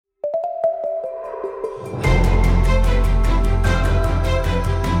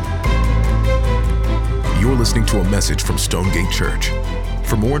You're listening to a message from Stonegate Church.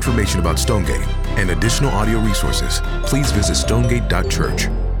 For more information about Stonegate and additional audio resources, please visit stonegate.church.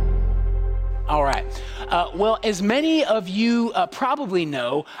 All right. Well, as many of you probably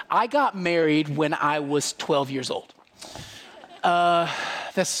know, I got married when I was 12 years old.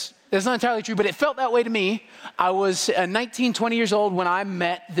 That's not entirely true, but it felt that way to me. I was 19, 20 years old when I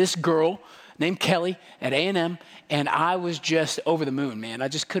met this girl named Kelly at A&M, and I was just over the moon, man. I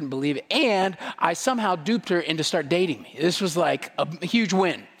just couldn't believe it. And I somehow duped her into start dating me. This was like a huge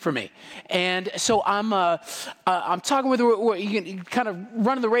win for me. And so I'm talking with her, we're kind of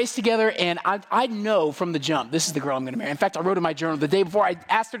running the race together, and I know from the jump, this is the girl I'm going to marry. In fact, I wrote in my journal the day before I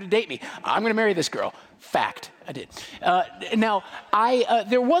asked her to date me, I'm going to marry this girl. Fact, I did. Now,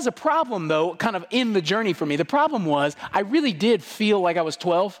 there was a problem, though, kind of in the journey for me. The problem was I really did feel like I was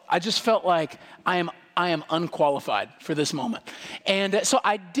 12. I just felt like I am unqualified for this moment. And so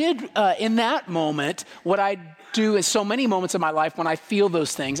I did, in that moment, what I do in so many moments of my life when I feel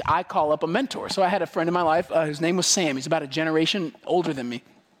those things, I call up a mentor. So I had a friend in my life whose name was Sam. He's about a generation older than me.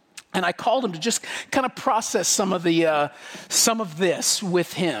 And I called him to just kind of process some of this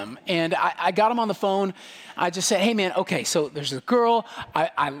with him. And I got him on the phone. I just said, hey man, okay, so there's a girl.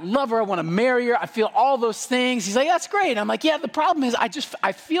 I love her. I want to marry her. I feel all those things. He's like, that's great. I'm like, yeah, the problem is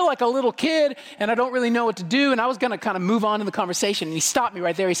I feel like a little kid and I don't really know what to do. And I was going to kind of move on in the conversation. And he stopped me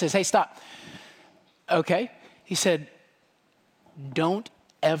right there. He says, hey, stop. Okay. He said, don't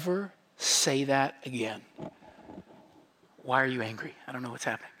ever say that again. Why are you angry? I don't know what's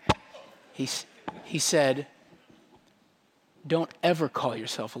happening. He said, don't ever call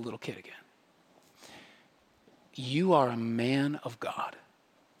yourself a little kid again. You are a man of God.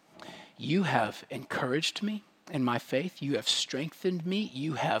 You have encouraged me in my faith. You have strengthened me.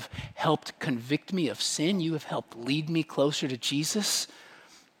 You have helped convict me of sin. You have helped lead me closer to Jesus.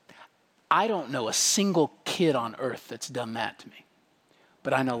 I don't know a single kid on earth that's done that to me,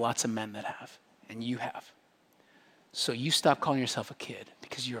 but I know lots of men that have, and you have. So you stop calling yourself a kid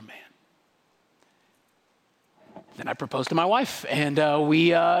because you're a man. Then I proposed to my wife, and we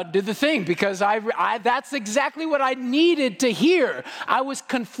did the thing because that's exactly what I needed to hear. I was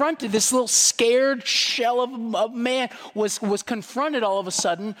confronted. This little scared shell of a man was confronted all of a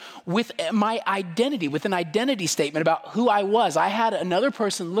sudden with my identity, with an identity statement about who I was. I had another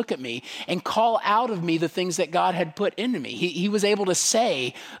person look at me and call out of me the things that God had put into me. He was able to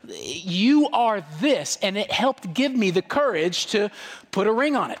say, you are this, and it helped give me the courage to put a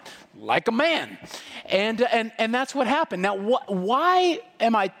ring on it. Like a man. And that's what happened. Now, why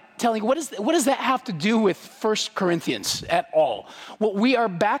am I telling you, what does that have to do with 1 Corinthians at all? Well, we are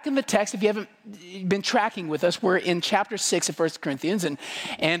back in the text. If you haven't been tracking with us, we're in chapter 6 of 1 Corinthians,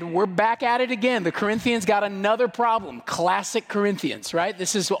 and we're back at it again. The Corinthians got another problem. Classic Corinthians, right?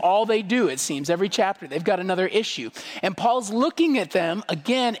 This is all they do, it seems, every chapter. They've got another issue. And Paul's looking at them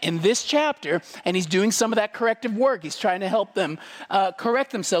again in this chapter, and he's doing some of that corrective work. He's trying to help them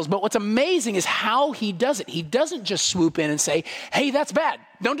correct themselves. But what's amazing is how he does it. He doesn't just swoop in and say, hey, that's bad.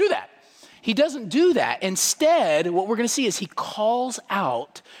 Don't do that. He doesn't do that. Instead, what we're going to see is he calls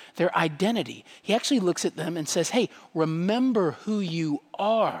out their identity. He actually looks at them and says, hey, remember who you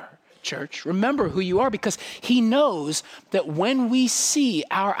are, church. Remember who you are, because he knows that when we see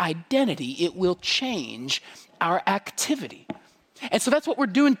our identity, it will change our activity. And so that's what we're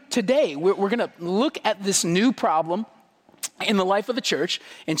doing today. We're going to look at this new problem in the life of the church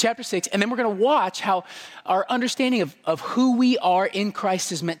in chapter 6, and then we're going to watch how our understanding of who we are in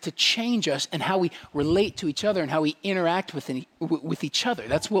Christ is meant to change us and how we relate to each other and how we interact with each other.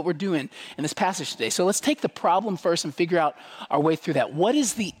 That's what we're doing in this passage today. So let's take the problem first and figure out our way through that. What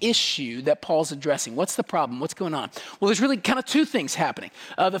is the issue that Paul's addressing? What's the problem? What's going on? Well, there's really kind of two things happening.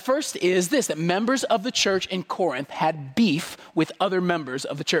 The first is this, that members of the church in Corinth had beef with other members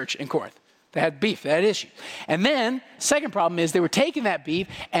of the church in Corinth. They had beef, they had issues. And then, second problem is they were taking that beef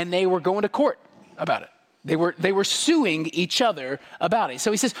and they were going to court about it. They were suing each other about it.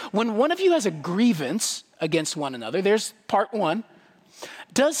 So he says, when one of you has a grievance against one another, there's part one,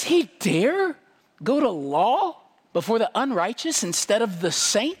 does he dare go to law before the unrighteous instead of the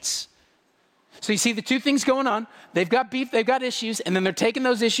saints? So you see the two things going on. They've got beef, they've got issues, and then they're taking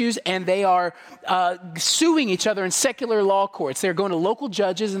those issues and they are suing each other in secular law courts. They're going to local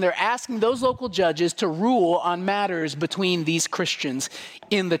judges and they're asking those local judges to rule on matters between these Christians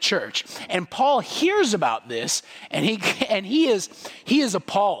in the church. And Paul hears about this and he is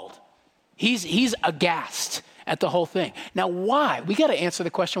appalled. He's aghast at the whole thing. Now, why? We got to answer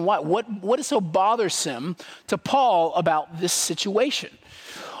the question, why? What is so bothersome to Paul about this situation?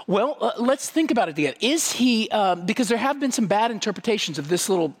 Well, let's think about it together. Is he, because there have been some bad interpretations of this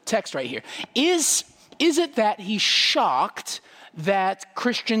little text right here, is is it that he's shocked that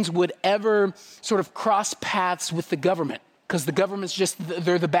Christians would ever sort of cross paths with the government? Because the government's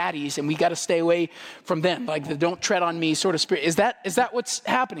they're the baddies and we got to stay away from them. Like the don't tread on me sort of spirit. Is that what's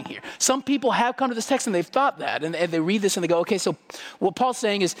happening here? Some people have come to this text and they've thought that. And they read this and they go, okay, so what Paul's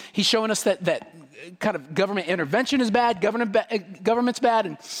saying is he's showing us that kind of government intervention is bad, government's bad,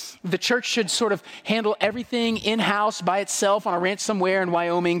 and the church should sort of handle everything in-house by itself on a ranch somewhere in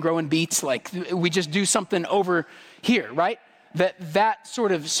Wyoming growing beets. Like we just do something over here, right? That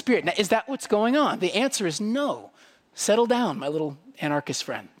sort of spirit. Now, is that what's going on? The answer is no. Settle down, my little anarchist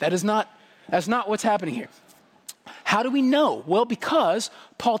friend. That's not what's happening here. How do we know? Well, because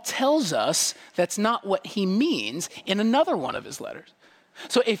Paul tells us that's not what he means in another one of his letters.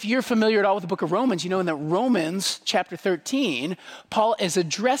 So if you're familiar at all with the book of Romans, you know in that Romans chapter 13, Paul is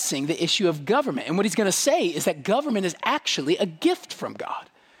addressing the issue of government. And what he's going to say is that government is actually a gift from God.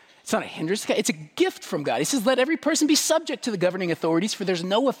 It's not a hindrance, it's a gift from God. He says, let every person be subject to the governing authorities, for there's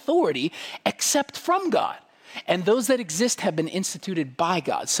no authority except from God. And those that exist have been instituted by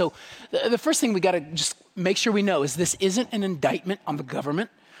God. So the first thing we got to just make sure we know is this isn't an indictment on the government.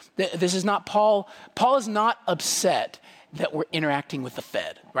 This is not Paul. Paul is not upset that we're interacting with the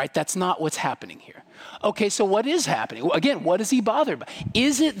Fed, right? That's not what's happening here. Okay, so what is happening? Well, again, what is he bothered by?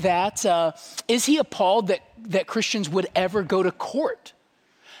 Is it that, is he appalled that Christians would ever go to court?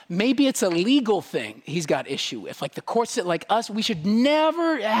 Maybe it's a legal thing he's got issue with. Like the courts that like us, we should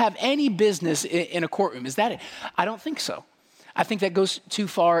never have any business in a courtroom. Is that it? I don't think so. I think that goes too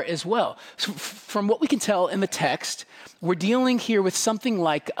far as well. So from what we can tell in the text, we're dealing here with something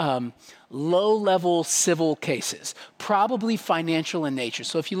like low-level civil cases, probably financial in nature.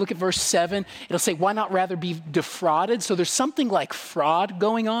 So if you look at verse 7, it'll say, why not rather be defrauded? So there's something like fraud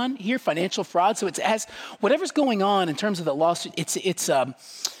going on here, financial fraud. So as whatever's going on in terms of the lawsuit,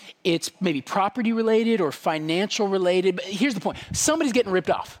 it's maybe property related or financial related. But here's the point. Somebody's getting ripped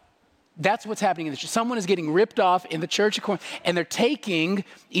off. That's what's happening in the church. Someone is getting ripped off in the church, and they're taking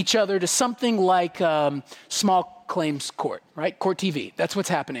each other to something like small claims court, right? Court TV. That's what's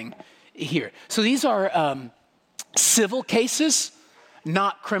happening here. So these are civil cases,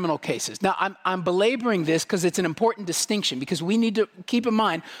 not criminal cases. Now, I'm belaboring this because it's an important distinction, because we need to keep in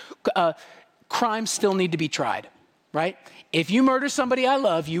mind crimes still need to be tried, right? If you murder somebody I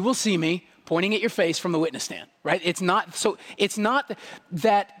love, you will see me pointing at your face from the witness stand, right? It's not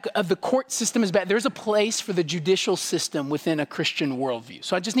that the court system is bad. There's a place for the judicial system within a Christian worldview.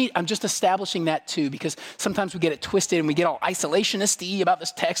 So I'm just establishing that too, because sometimes we get it twisted and we get all isolationist-y about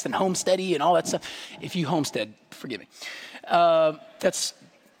this text and homesteady and all that stuff. If you homestead, forgive me. That's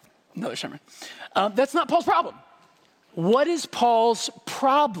another sermon. That's not Paul's problem. What is Paul's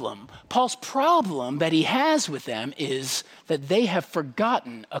problem? Paul's problem that he has with them is that they have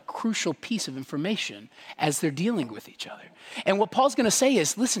forgotten a crucial piece of information as they're dealing with each other. And what Paul's going to say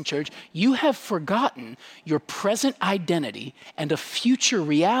is, listen, church, you have forgotten your present identity and a future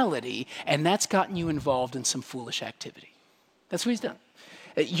reality, and that's gotten you involved in some foolish activity. That's what he's done.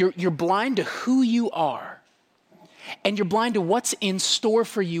 You're blind to who you are. And you're blind to what's in store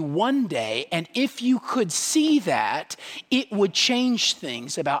for you one day. And if you could see that, it would change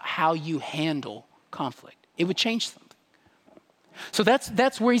things about how you handle conflict. It would change something. So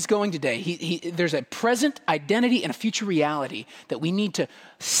that's where he's going today. There's a present identity and a future reality that we need to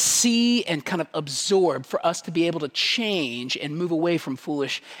see and kind of absorb for us to be able to change and move away from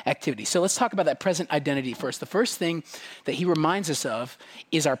foolish activity. So let's talk about that present identity first. The first thing that he reminds us of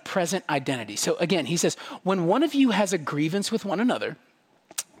is our present identity. So again, he says, when one of you has a grievance with one another,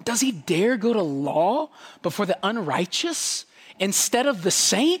 does he dare go to law before the unrighteous instead of the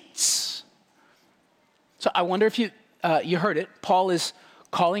saints? So I wonder if you heard it. Paul is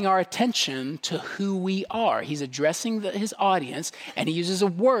calling our attention to who we are. He's addressing his audience, and he uses a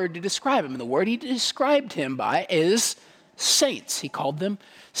word to describe him. And the word he described him by is saints. He called them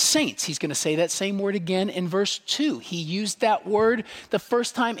saints. He's going to say that same word again in verse 2. He used that word the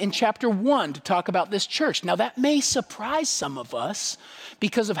first time in chapter 1 to talk about this church. Now, that may surprise some of us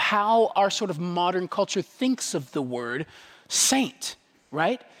because of how our sort of modern culture thinks of the word saint,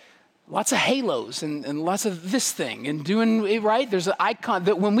 right? Lots of halos and lots of this thing and doing it right. There's an icon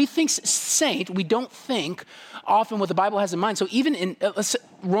that when we think saint, we don't think often what the Bible has in mind. So even in,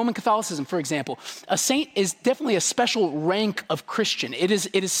 Roman Catholicism, for example, a saint is definitely a special rank of Christian. It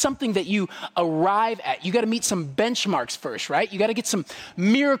is something that you arrive at. You got to meet some benchmarks first, right? You got to get some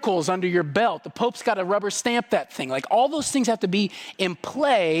miracles under your belt. The Pope's got to rubber stamp that thing. Like all those things have to be in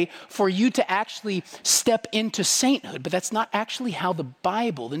play for you to actually step into sainthood. But that's not actually how the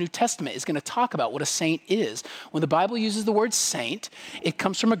Bible, the New Testament, is going to talk about what a saint is. When the Bible uses the word saint, it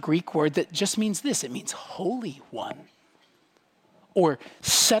comes from a Greek word that just means this. It means holy one, or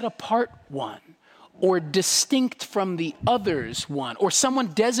set apart one, or distinct from the others one, or someone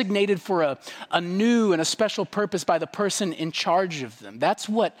designated for a new and a special purpose by the person in charge of them. That's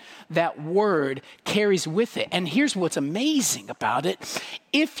what that word carries with it. And here's what's amazing about it.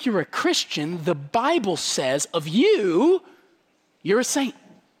 If you're a Christian, the Bible says of you, you're a saint.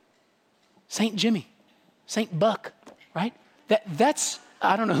 Saint Jimmy, Saint Buck, right? That's,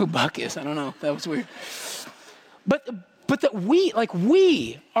 I don't know who Buck is. I don't know. That was weird. But that we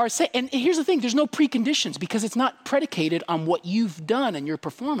are saint. And here's the thing, there's no preconditions because it's not predicated on what you've done and your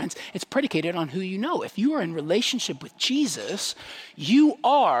performance. It's predicated on who you know. If you are in relationship with Jesus, you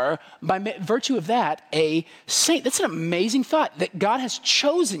are, by virtue of that, a saint. That's an amazing thought that God has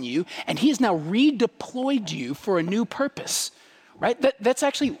chosen you and he has now redeployed you for a new purpose, right? That's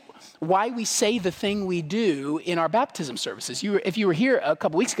actually why we say the thing we do in our baptism services. If you were here a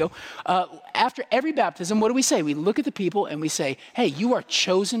couple weeks ago, after every baptism, what do we say? We look at the people and we say, hey, you are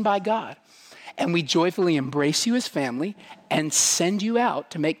chosen by God. And we joyfully embrace you as family and send you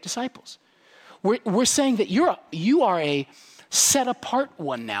out to make disciples. We're saying that you are a set apart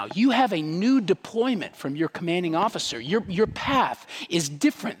one now. You have a new deployment from your commanding officer. Your path is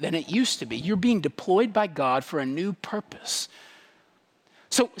different than it used to be. You're being deployed by God for a new purpose.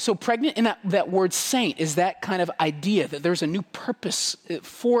 So pregnant in that word saint is that kind of idea that there's a new purpose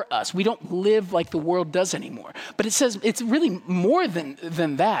for us. We don't live like the world does anymore. But it says it's really more than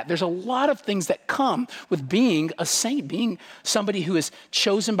that. There's a lot of things that come with being a saint, being somebody who is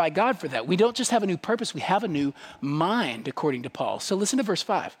chosen by God for that. We don't just have a new purpose, we have a new mind, according to Paul. So listen to verse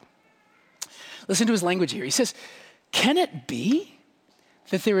 5. Listen to his language here. He says, can it be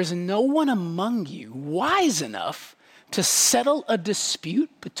that there is no one among you wise enough to settle a dispute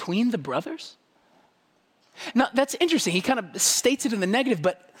between the brothers? Now, that's interesting. He kind of states it in the negative,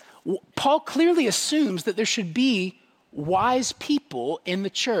 but Paul clearly assumes that there should be wise people in the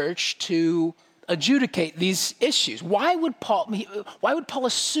church to adjudicate these issues. Why would Paul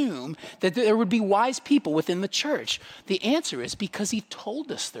assume that there would be wise people within the church? The answer is because he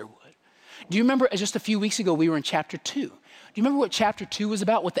told us there would. Do you remember just a few weeks ago, we were in chapter 2. Do you remember what chapter 2 was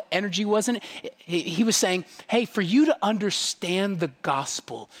about, what the energy was in it? He was saying, hey, for you to understand the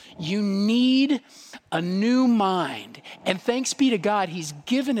gospel, you need a new mind. And thanks be to God, he's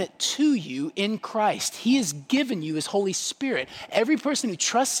given it to you in Christ. He has given you his Holy Spirit. Every person who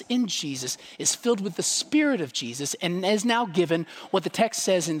trusts in Jesus is filled with the Spirit of Jesus and is now given what the text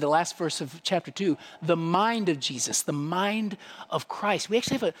says in the last verse of chapter 2, the mind of Jesus, the mind of Christ. We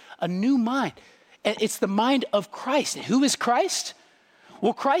actually have a new mind. It's the mind of Christ. Who is Christ?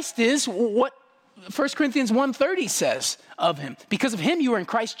 Well, Christ is what 1 Corinthians 1:30 says of him. Because of him, you are in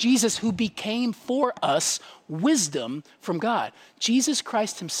Christ Jesus, who became for us wisdom from God. Jesus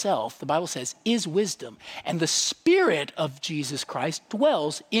Christ himself, the Bible says, is wisdom. And the Spirit of Jesus Christ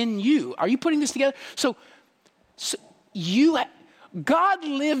dwells in you. Are you putting this together? So God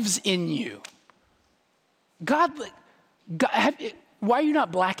lives in you. God, why are you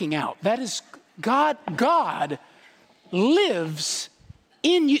not blacking out? That is God lives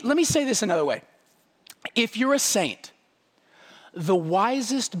in you. Let me say this another way. If you're a saint, the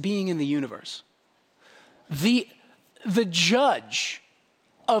wisest being in the universe, the judge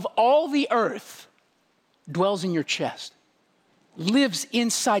of all the earth dwells in your chest, lives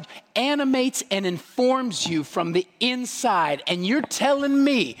inside, animates and informs you from the inside. And you're telling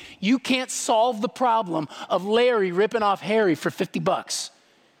me you can't solve the problem of Larry ripping off Harry for $50.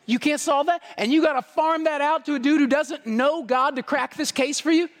 You can't solve that? And you got to farm that out to a dude who doesn't know God to crack this case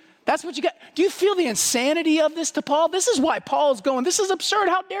for you? That's what you got. Do you feel the insanity of this to Paul? This is why Paul is going, this is absurd.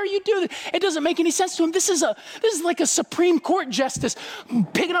 How dare you do this? It doesn't make any sense to him. This is like a Supreme Court justice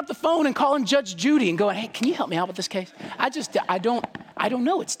picking up the phone and calling Judge Judy and going, hey, can you help me out with this case? I don't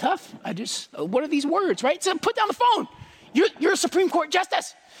know. It's tough. What are these words, right? So put down the phone. You're a Supreme Court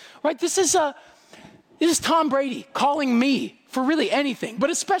justice, right? This is Tom Brady calling me for really anything, but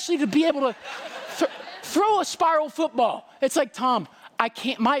especially to be able to throw a spiral football. It's like, Tom, I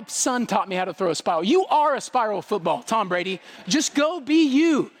can't, my son taught me how to throw a spiral. You are a spiral football, Tom Brady. Just go be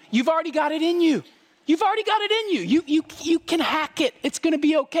you. You've already got it in you. You've already got it in you. You can hack it. It's going to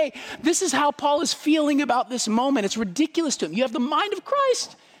be okay. This is how Paul is feeling about this moment. It's ridiculous to him. You have the mind of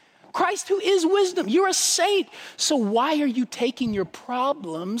Christ. Christ who is wisdom. You're a saint. So why are you taking your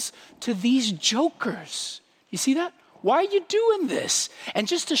problems to these jokers? You see that? Why are you doing this? And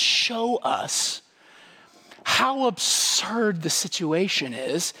just to show us how absurd the situation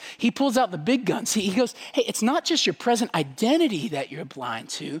is, he pulls out the big guns. He goes, hey, it's not just your present identity that you're blind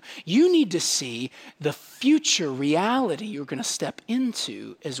to. You need to see the future reality you're going to step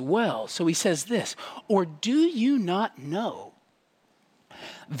into as well. So he says this, or do you not know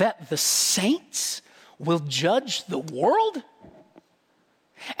that the saints will judge the world?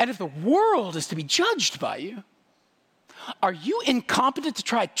 And if the world is to be judged by you, are you incompetent to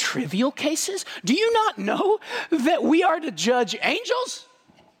try trivial cases? Do you not know that we are to judge angels?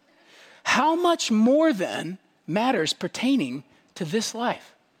 How much more then matters pertaining to this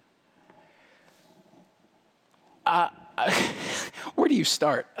life? Where do you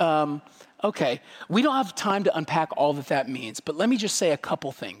start? Okay, we don't have time to unpack all that means, but let me just say a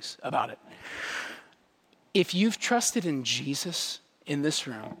couple things about it. If you've trusted in Jesus in this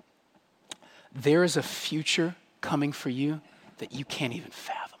room, there is a future coming for you that you can't even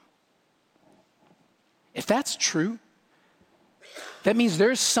fathom. If that's true, that means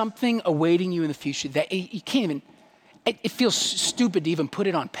there's something awaiting you in the future that you can't even, it feels stupid to even put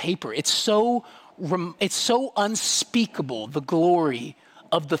it on paper. It's so unspeakable, the glory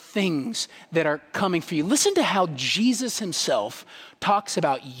of the things that are coming for you. Listen to how Jesus himself talks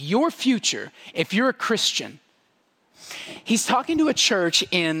about your future if you're a Christian. He's talking to a church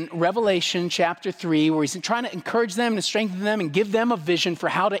in Revelation chapter 3 where he's trying to encourage them and strengthen them and give them a vision for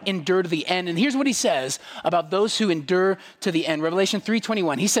how to endure to the end. And here's what he says about those who endure to the end. Revelation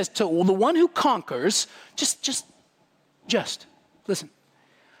 3:21. He says, to the one who conquers, just listen.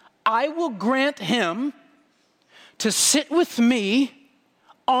 I will grant him to sit with me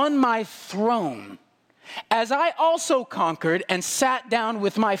on my throne, as I also conquered and sat down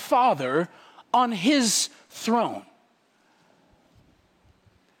with my Father on his throne.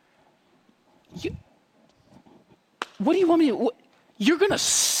 What do you want me to? You're going to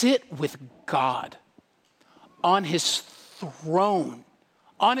sit with God on his throne.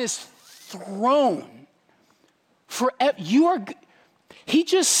 On his throne. Forever. He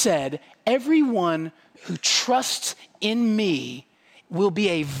just said, everyone who trusts in me will be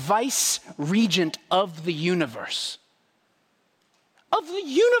a vice regent of the universe. Of the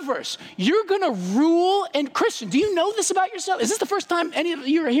universe. You're going to rule. And Christian, do you know this about yourself? Is this the first time any of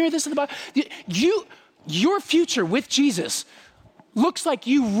you are hearing this in the Bible? Your future with Jesus looks like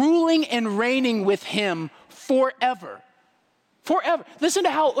you ruling and reigning with him forever. Forever. Listen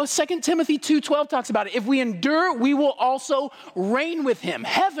to how 2 Timothy 2:12 talks about it. If we endure, we will also reign with him.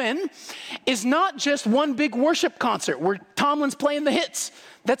 Heaven is not just one big worship concert where Tomlin's playing the hits.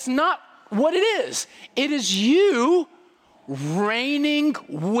 That's not what it is. It is you reigning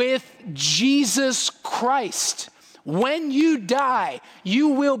with Jesus Christ. When you die, you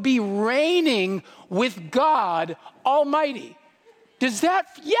will be reigning with God Almighty. Does that,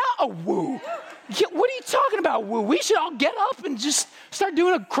 a woo. What are you talking about, woo? We should all get up and just start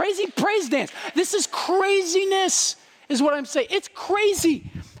doing a crazy praise dance. This is craziness, is what I'm saying. It's crazy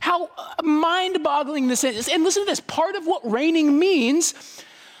how mind-boggling this is. And listen to this. Part of what reigning means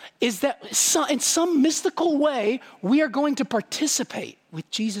is that in some mystical way, we are going to participate with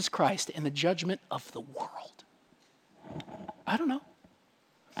Jesus Christ in the judgment of the world. I don't know.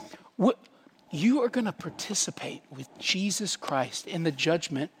 You are going to participate with Jesus Christ in the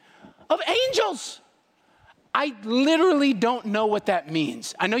judgment of angels. I literally don't know what that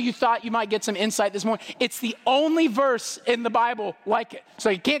means. I know you thought you might get some insight this morning. It's the only verse in the Bible like it. So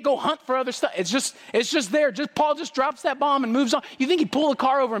you can't go hunt for other stuff. It's just there. Paul just drops that bomb and moves on. You think he'd pull the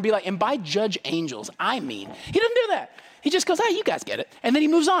car over and be like, and by judge angels, I mean. He doesn't do that. He just goes, you guys get it. And then he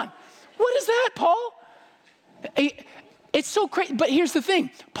moves on. What is that, Paul? It's so crazy. But here's the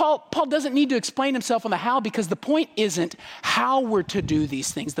thing. Paul doesn't need to explain himself on the how, because the point isn't how we're to do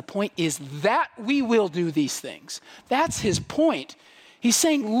these things. The point is that we will do these things. That's his point. He's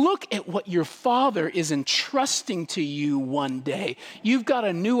saying, look at what your Father is entrusting to you one day. You've got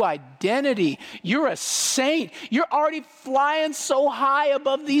a new identity. You're a saint. You're already flying so high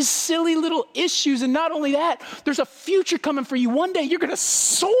above these silly little issues. And not only that, there's a future coming for you. One day you're going to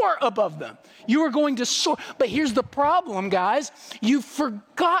soar above them. You are going to soar. But here's the problem, guys. You've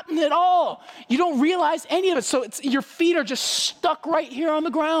forgotten it all. You don't realize any of it. So your feet are just stuck right here on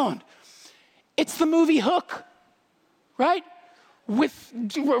the ground. It's the movie Hook, right? With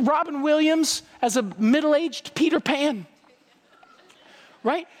Robin Williams as a middle-aged Peter Pan.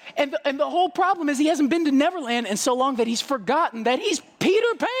 right? And the whole problem is he hasn't been to Neverland in so long that he's forgotten that he's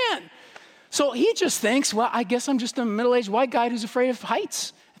Peter Pan. So he just thinks, well, I guess I'm just a middle-aged white guy who's afraid of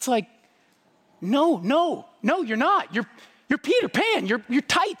heights. It's like, no, you're not. You're Peter Pan. You're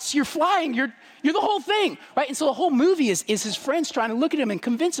tights. You're flying. You're the whole thing, right? And so the whole movie is his friends trying to look at him and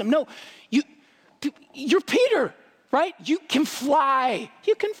convince him, no, you're Peter, right? You can fly.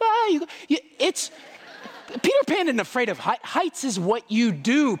 You can fly. Peter Pan isn't afraid of heights. Heights is what you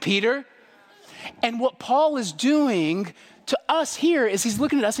do, Peter. And what Paul is doing to us here is he's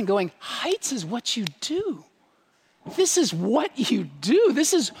looking at us and going, heights is what you do. This is what you do.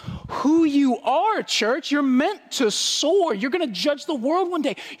 This is who you are, church. You're meant to soar. You're going to judge the world one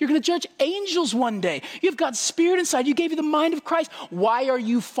day. You're going to judge angels one day. You've got spirit inside. You gave you the mind of Christ. Why are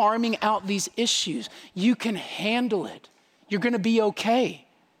you farming out these issues? You can handle it. You're going to be okay.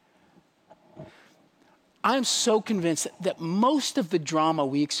 I'm so convinced that most of the drama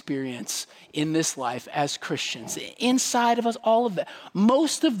we experience in this life as Christians, inside of us, all of that,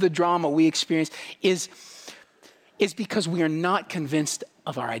 most of the drama we experience is because we are not convinced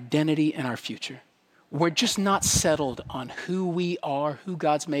of our identity and our future. We're just not settled on who we are, who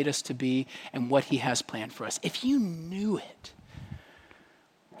God's made us to be, and what he has planned for us. If you knew it,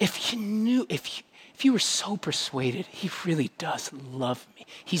 if you were so persuaded, he really does love me.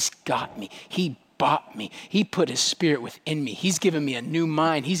 He's got me. He bought me. He put his spirit within me. He's given me a new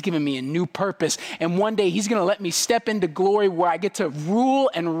mind. He's given me a new purpose. And one day he's going to let me step into glory where I get to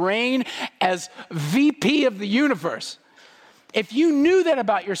rule and reign as VP of the universe. If you knew that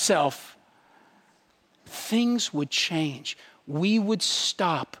about yourself, things would change. We would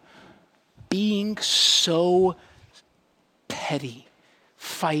stop being so petty,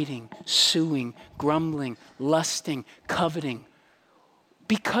 fighting, suing, grumbling, lusting, coveting,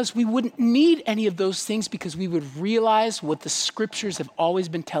 because we wouldn't need any of those things, because we would realize what the scriptures have always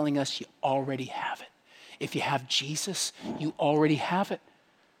been telling us: you already have it. If you have Jesus, you already have it.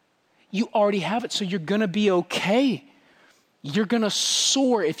 You already have it, so you're going to be okay. You're going to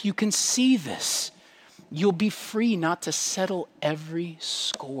soar if you can see this. You'll be free not to settle every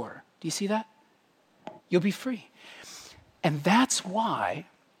score. Do you see that? You'll be free. And that's why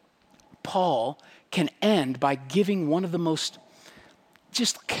Paul can end by giving one of the most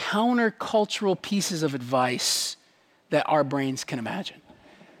just countercultural pieces of advice that our brains can imagine.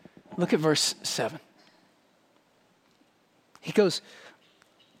 Look at verse 7. He goes,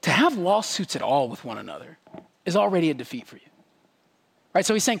 to have lawsuits at all with one another is already a defeat for you. Right?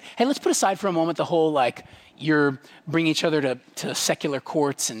 So he's saying, hey, let's put aside for a moment the whole, like, you're bringing each other to secular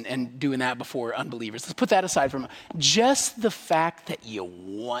courts and doing that before unbelievers. Let's put that aside for a moment. Just the fact that you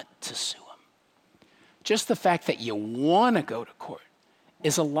want to sue them, just the fact that you want to go to court,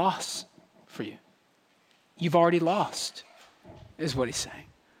 is a loss for you. You've already lost, is what he's saying.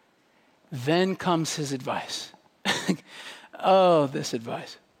 Then comes his advice. Oh, this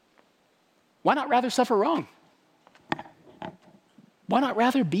advice. Why not rather suffer wrong? Why not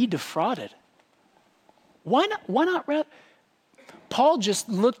rather be defrauded? Why not rather? Paul just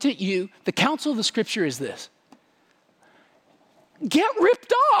looked at you. The counsel of the scripture is this: get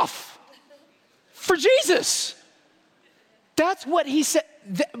ripped off for Jesus. That's what he said.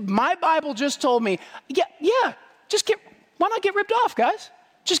 My Bible just told me, why not get ripped off, guys?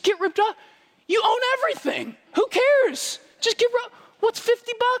 Just get ripped off. You own everything. Who cares? Just get ripped. What's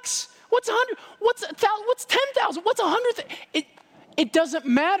 $50? What's 100? What's 1,000? What's 10,000? What's 100? It doesn't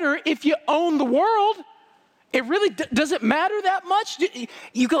matter if you own the world. It really does it matter that much?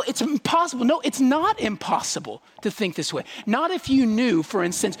 You go, it's impossible. No, it's not impossible to think this way. Not if you knew, for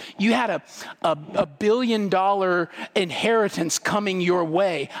instance, you had a $1 billion inheritance coming your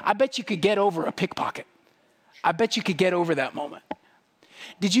way. I bet you could get over a pickpocket. I bet you could get over that moment.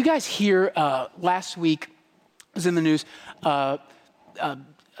 Did you guys hear last week, it was in the news,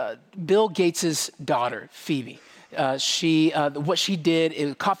 Bill Gates' daughter, Phoebe. What she did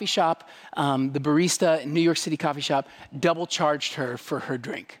in a coffee shop, the barista in New York City coffee shop double charged her for her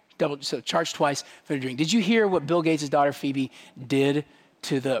drink. So charged twice for the drink. Did you hear what Bill Gates' daughter Phoebe did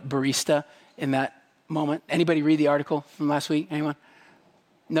to the barista in that moment? Anybody read the article from last week? Anyone?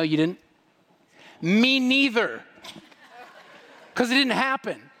 No, you didn't? Me neither. Because it didn't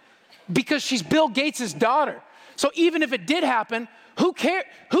happen. Because she's Bill Gates' daughter. So even if it did happen, who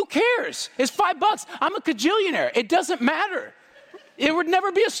cares? It's $5. I'm a cajillionaire. It doesn't matter. It would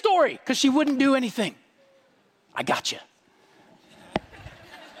never be a story because she wouldn't do anything. I got you.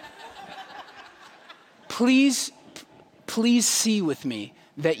 Please see with me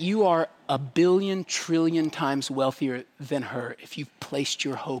that you are 1 billion trillion times wealthier than her if you've placed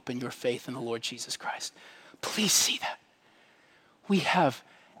your hope and your faith in the Lord Jesus Christ. Please see that. we have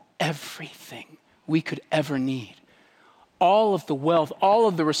everything we could ever need. All of the wealth, all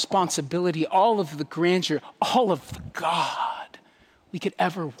of the responsibility, all of the grandeur, all of the God we could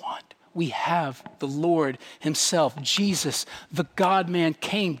ever want. We have the Lord himself. Jesus, the God-man,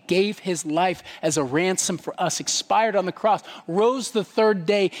 came, gave his life as a ransom for us, expired on the cross, rose the third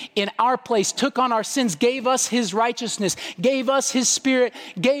day in our place, took on our sins, gave us his righteousness, gave us his spirit,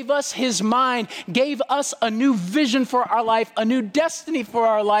 gave us his mind, gave us a new vision for our life, a new destiny for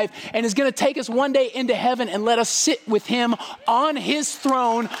our life, and is going to take us one day into heaven and let us sit with him on his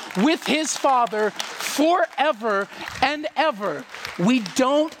throne with his Father forever and ever. We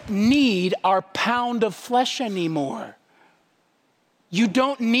don't need our pound of flesh anymore. You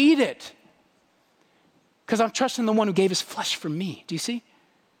don't need it. Because I'm trusting the one who gave his flesh for me. Do you see?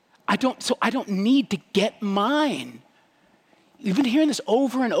 I don't need to get mine. You've been hearing this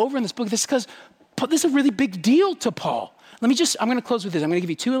over and over in this book. This is because this is a really big deal to Paul. I'm going to close with this. I'm going to give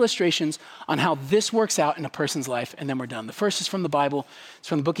you two illustrations on how this works out in a person's life, and then we're done. The first is from the Bible. It's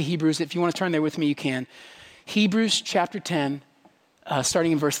from the book of Hebrews. If you want to turn there with me, you can. Hebrews chapter 10.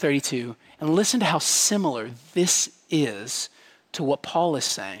 Starting in verse 32, and listen to how similar this is to what Paul is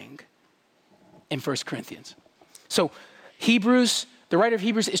saying in 1 Corinthians. So Hebrews, the writer of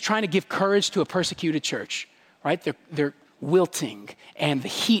Hebrews is trying to give courage to a persecuted church, right? They're wilting, and the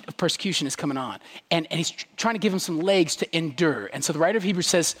heat of persecution is coming on. And he's trying to give them some legs to endure. And so the writer of Hebrews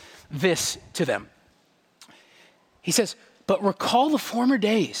says this to them. He says, but recall the former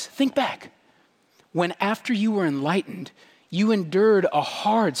days. Think back. When after you were enlightened, you endured a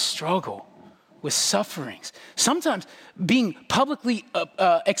hard struggle with sufferings, sometimes being publicly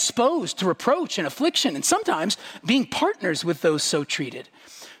exposed to reproach and affliction, and sometimes being partners with those so treated.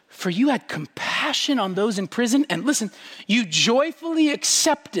 For you had compassion on those in prison, and listen, you joyfully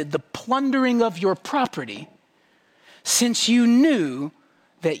accepted the plundering of your property, since you knew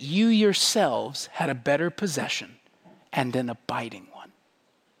that you yourselves had a better possession and an abiding one.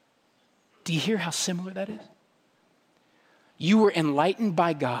 Do you hear how similar that is? You were enlightened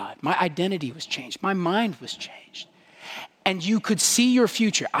by God. My identity was changed. My mind was changed. And you could see your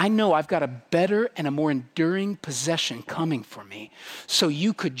future. I know I've got a better and a more enduring possession coming for me. So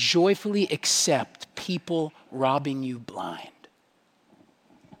you could joyfully accept people robbing you blind,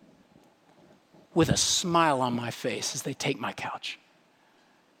 with a smile on my face as they take my couch.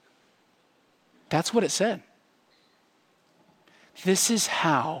 That's what it said. This is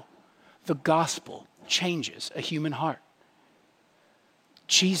how the gospel changes a human heart.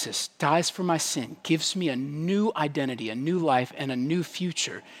 Jesus dies for my sin, gives me a new identity, a new life, and a new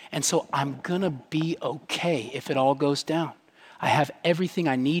future. And so I'm going to be okay if it all goes down. I have everything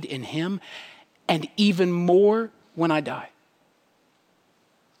I need in him, and even more when I die.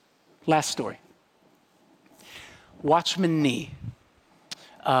 Last story. Watchman Nee,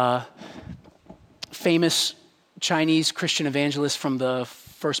 famous Chinese Christian evangelist from the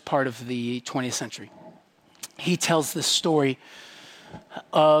first part of the 20th century. He tells this story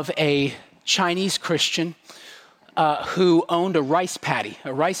of a Chinese Christian who owned a rice paddy,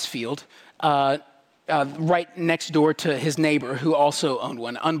 a rice field, right next door to his neighbor who also owned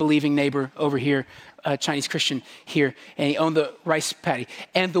one, unbelieving neighbor over here, Chinese Christian here, and he owned the rice paddy.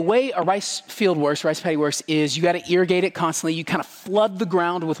 And the way a rice paddy works is you got to irrigate it constantly. You kind of flood the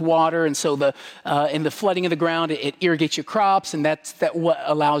ground with water, and so in the flooding of the ground, it irrigates your crops, and that's what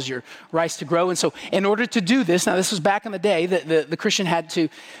allows your rice to grow. And so in order to do this, now this was back in the day, the Christian had to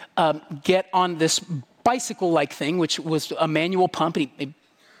get on this bicycle-like thing, which was a manual pump, and he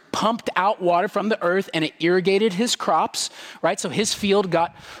pumped out water from the earth, and it irrigated his crops, right? So his field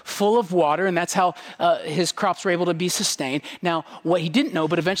got full of water, and that's how his crops were able to be sustained. Now, what he didn't know,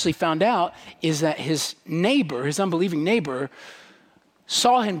 but eventually found out, is that his neighbor, his unbelieving neighbor,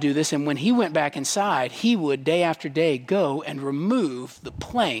 saw him do this, and when he went back inside, he would day after day go and remove the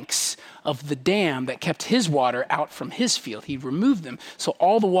planks of the dam that kept his water out from his field. He removed them, so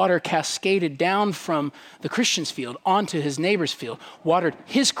all the water cascaded down from the Christian's field onto his neighbor's field, watered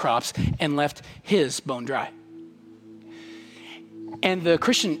his crops, and left his bone dry. And the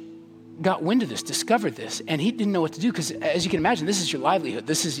Christian got wind of this, discovered this, and he didn't know what to do, because as you can imagine, this is your livelihood.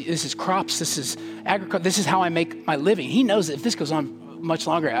 This is crops. This is agriculture. This is how I make my living. He knows that if this goes on much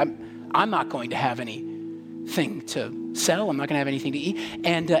longer, I'm not going to have anything to sell. I'm not going to have anything to eat.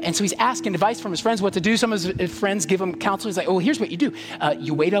 And so he's asking advice from his friends what to do. Some of his friends give him counsel. He's like, oh, here's what you do.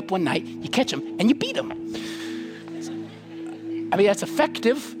 You wait up one night, you catch him, and you beat him. I mean, that's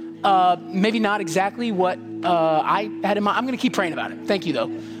effective. Maybe not exactly what I had in mind. I'm going to keep praying about it. Thank you,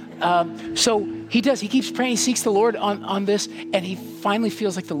 though. So He does. He keeps praying. He seeks the Lord on this, and he finally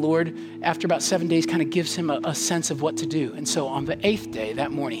feels like the Lord, after about 7 days, kind of gives him a sense of what to do. And so on the 8th day,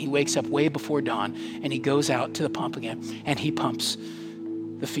 that morning, he wakes up way before dawn, and he goes out to the pump again, and he pumps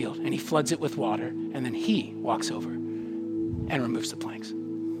the field, and he floods it with water, and then he walks over and removes the planks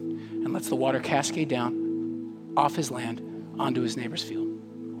and lets the water cascade down off his land onto his neighbor's field.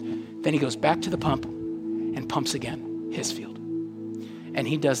 Then he goes back to the pump and pumps again his field. And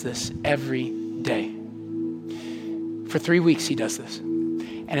he does this every day. For 3 weeks, he does this.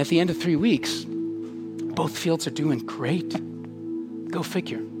 And at the end of 3 weeks, both fields are doing great. Go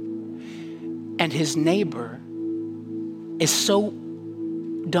figure. And his neighbor is so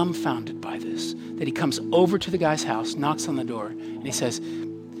dumbfounded by this that he comes over to the guy's house, knocks on the door, and he says,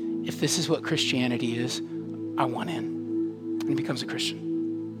 if this is what Christianity is, I want in. And he becomes a Christian.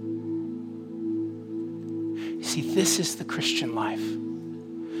 You see, this is the Christian life.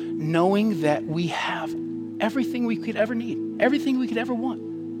 Knowing that we have everything we could ever need, everything we could ever want,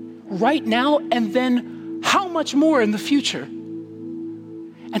 right now, and then how much more in the future.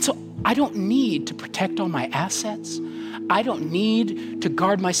 And so I don't need to protect all my assets. I don't need to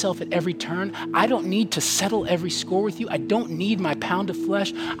guard myself at every turn. I don't need to settle every score with you. I don't need my pound of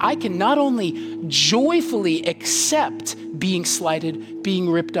flesh. I can not only joyfully accept being slighted, being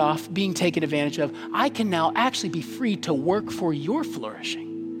ripped off, being taken advantage of, I can now actually be free to work for your flourishing.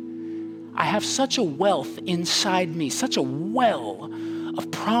 I have such a wealth inside me, such a well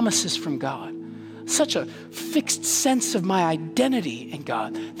of promises from God, such a fixed sense of my identity in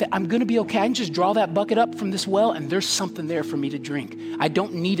God that I'm going to be okay. I can just draw that bucket up from this well and there's something there for me to drink. I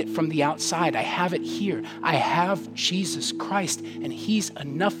don't need it from the outside. I have it here. I have Jesus Christ and he's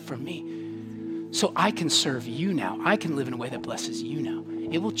enough for me. So I can serve you now. I can live in a way that blesses you now.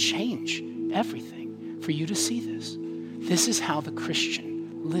 It will change everything for you to see this. This is how the Christian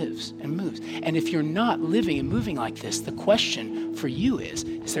lives and moves. And if you're not living and moving like this, the question for you is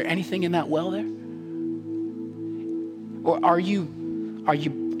there anything in that well there? Or are you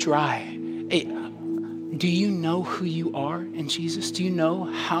dry? Do you know who you are in Jesus? Do you know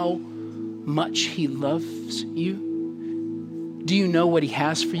how much he loves you? Do you know what he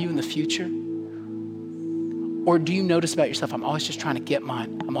has for you in the future? Or do you notice about yourself, I'm always just trying to get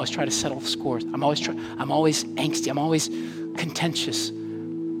mine. I'm always trying to settle the scores. I'm always angsty. I'm always contentious.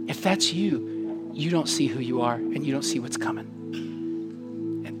 If that's you, you don't see who you are and you don't see what's coming.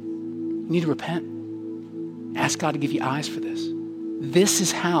 And you need to repent. Ask God to give you eyes for this. This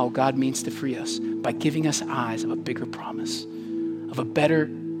is how God means to free us, by giving us eyes of a bigger promise, of a better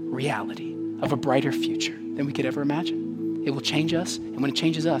reality, of a brighter future than we could ever imagine. It will change us, and when it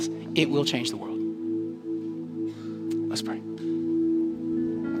changes us, it will change the world. Let's pray.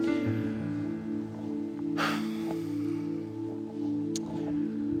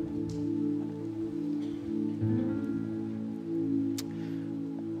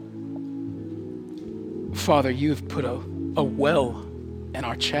 Father, you've put a well in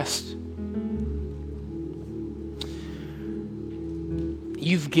our chest.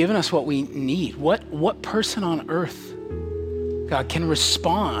 You've given us what we need. What person on earth, God, can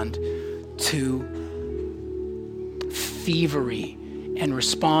respond to thievery and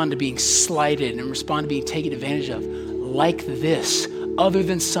respond to being slighted and respond to being taken advantage of like this, other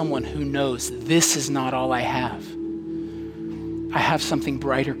than someone who knows this is not all I have. I have something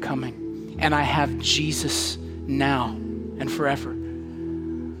brighter coming. And I have Jesus now and forever.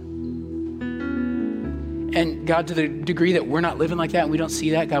 And God, to the degree that we're not living like that and we don't see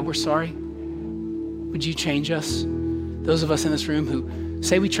that, God, we're sorry. Would you change us? Those of us in this room who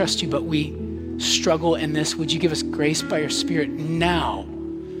say we trust you, but we struggle in this, would you give us grace by your Spirit now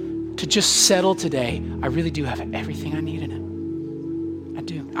to just settle today? I really do have everything I need in it. I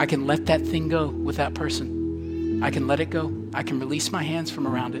do. I can let that thing go with that person. I can let it go. I can release my hands from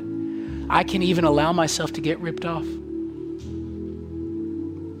around it. I can even allow myself to get ripped off.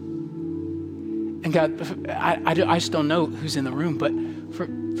 And God, I just don't know who's in the room, but for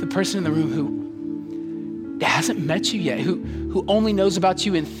the person in the room who hasn't met you yet, who only knows about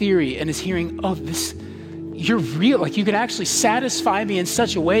you in theory and is hearing, oh, you're real. Like you can actually satisfy me in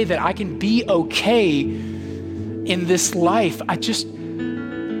such a way that I can be okay in this life.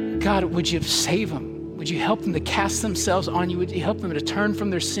 God, would you save them? Would you help them to cast themselves on you? Would you help them to turn from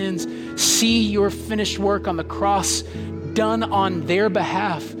their sins, see your finished work on the cross done on their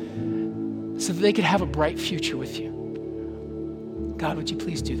behalf so that they could have a bright future with you? God, would you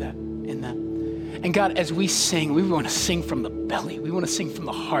please do that in them? And God, as we sing, we want to sing from the belly. We want to sing from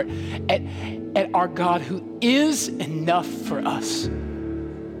the heart at our God who is enough for us.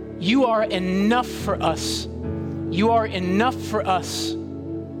 You are enough for us. You are enough for us.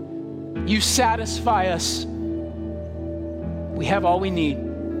 You satisfy us. We have all we need.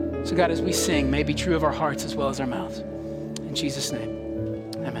 So God, as we sing, may it be true of our hearts as well as our mouths. In Jesus' name.